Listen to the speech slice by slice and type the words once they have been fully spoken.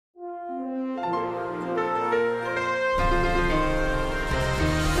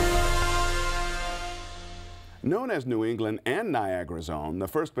Known as New England and Niagara Zone, the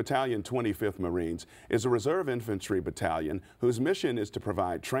 1st Battalion 25th Marines is a reserve infantry battalion whose mission is to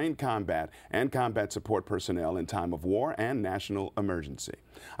provide trained combat and combat support personnel in time of war and national emergency.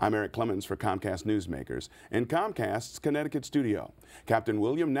 I'm Eric Clemens for Comcast Newsmakers in Comcast's Connecticut studio. Captain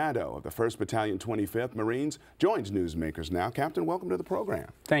William Nadeau of the 1st Battalion 25th Marines joins Newsmakers now. Captain, welcome to the program.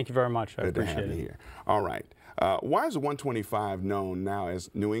 Thank you very much. I appreciate it. Good to have you here. All right. Why is the 125 known now as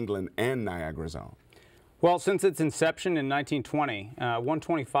New England and Niagara Zone? Well, since its inception in 1920,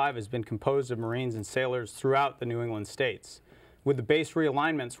 125 has been composed of Marines and sailors throughout the New England states. With the base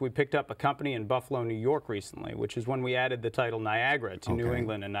realignments, we picked up a company in Buffalo, New York recently, which is when we added the title Niagara to New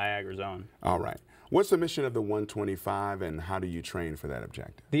England and Niagara Zone. All right. What's the mission of the 125 and how do you train for that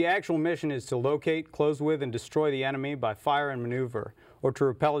objective? The actual mission is to locate, close with, and destroy the enemy by fire and maneuver, or to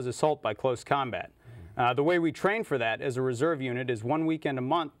repel his assault by close combat. The way we train for that as a reserve unit is 1 weekend a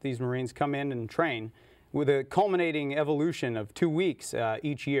month these Marines come in and train, with a culminating evolution of 2 weeks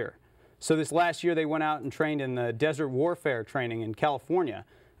each year. So this last year they went out and trained in the desert warfare training in California,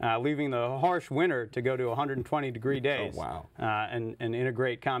 leaving the harsh winter to go to 120-degree days. Oh, wow. And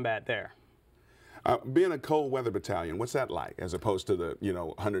integrate combat there. Being a cold weather battalion, what's that like as opposed to the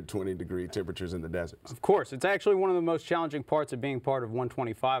 120-degree temperatures in the deserts? Of course, it's actually one of the most challenging parts of being part of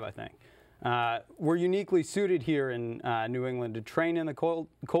 125, I think. We're uniquely suited here in New England to train in the cold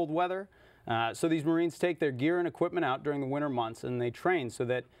weather. So these Marines take their gear and equipment out during the winter months and they train so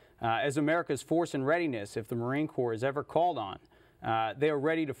that as America's force and readiness, if the Marine Corps is ever called on, they are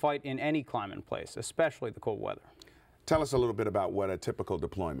ready to fight in any climate and place, especially the cold weather. Tell us a little bit about what a typical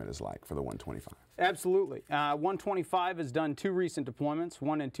deployment is like for the 125. Absolutely. 125 has done 2 recent deployments,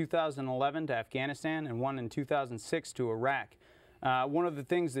 one in 2011 to Afghanistan and one in 2006 to Iraq. One of the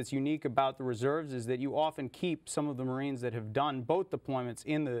things that's unique about the reserves is that you often keep some of the Marines that have done both deployments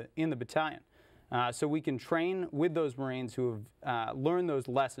in the battalion. So we can train with those Marines who have learned those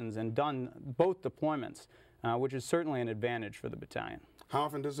lessons and done both deployments, which is certainly an advantage for the battalion. How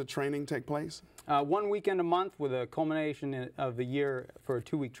often does the training take place? 1 weekend a month with a culmination of the year for a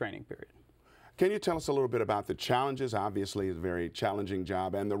 2-week training period. Can you tell us a little bit about the challenges? Obviously, it's a very challenging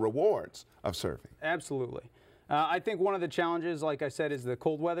job, and the rewards of serving. Absolutely. I think one of the challenges, like I said, is the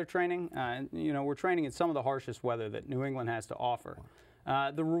cold weather training. We're training in some of the harshest weather that New England has to offer.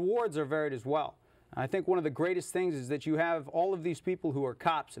 The rewards are varied as well. I think one of the greatest things is that you have all of these people who are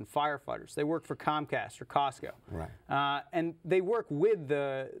cops and firefighters. They work for Comcast or Costco. Right. And they work with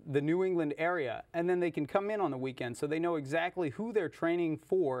the New England area, and then they can come in on the weekend so they know exactly who they're training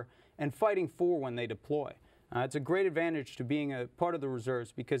for and fighting for when they deploy. It's a great advantage to being a part of the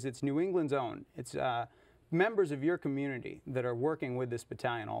reserves because it's New England's own. It's members of your community that are working with this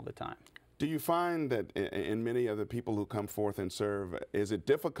battalion all the time. Do you find that in many of the people who come forth and serve, is it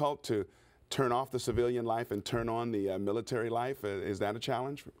difficult to turn off the civilian life and turn on the military life? Is that a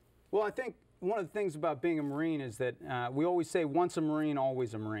challenge? Well, I think one of the things about being a Marine is that we always say once a Marine,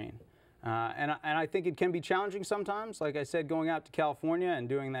 always a Marine. And I think it can be challenging sometimes. Like I said, going out to California and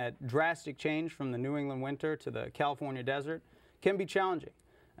doing that drastic change from the New England winter to the California desert can be challenging.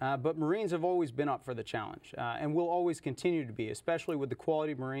 But Marines have always been up for the challenge and will always continue to be, especially with the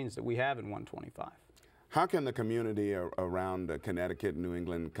quality of Marines that we have in 125. How can the community around Connecticut and New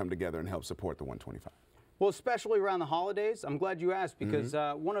England come together and help support the 125? Well, especially around the holidays. I'm glad you asked because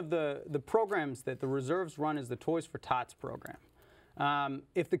one of the programs that the reserves run is the Toys for Tots program.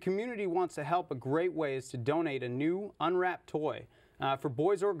 If the community wants to help, a great way is to donate a new unwrapped toy for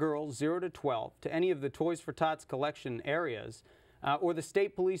boys or girls 0 to 12 to any of the Toys for Tots collection areas or the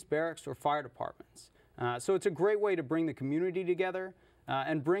state police barracks or fire departments. So it's a great way to bring the community together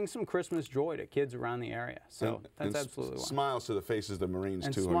and bring some Christmas joy to kids around the area. So that's absolutely one. Smiles to the faces of the Marines,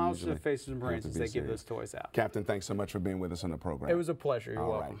 and too. Smiles to the faces of the Marines as they give those toys out. Captain, thanks so much for being with us on the program. It was a pleasure. You're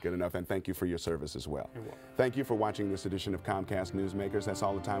welcome. All right, good enough, and thank you for your service as well. You're welcome. Thank you for watching this edition of Comcast Newsmakers. That's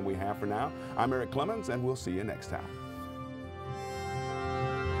all the time we have for now. I'm Eric Clemens, and we'll see you next time.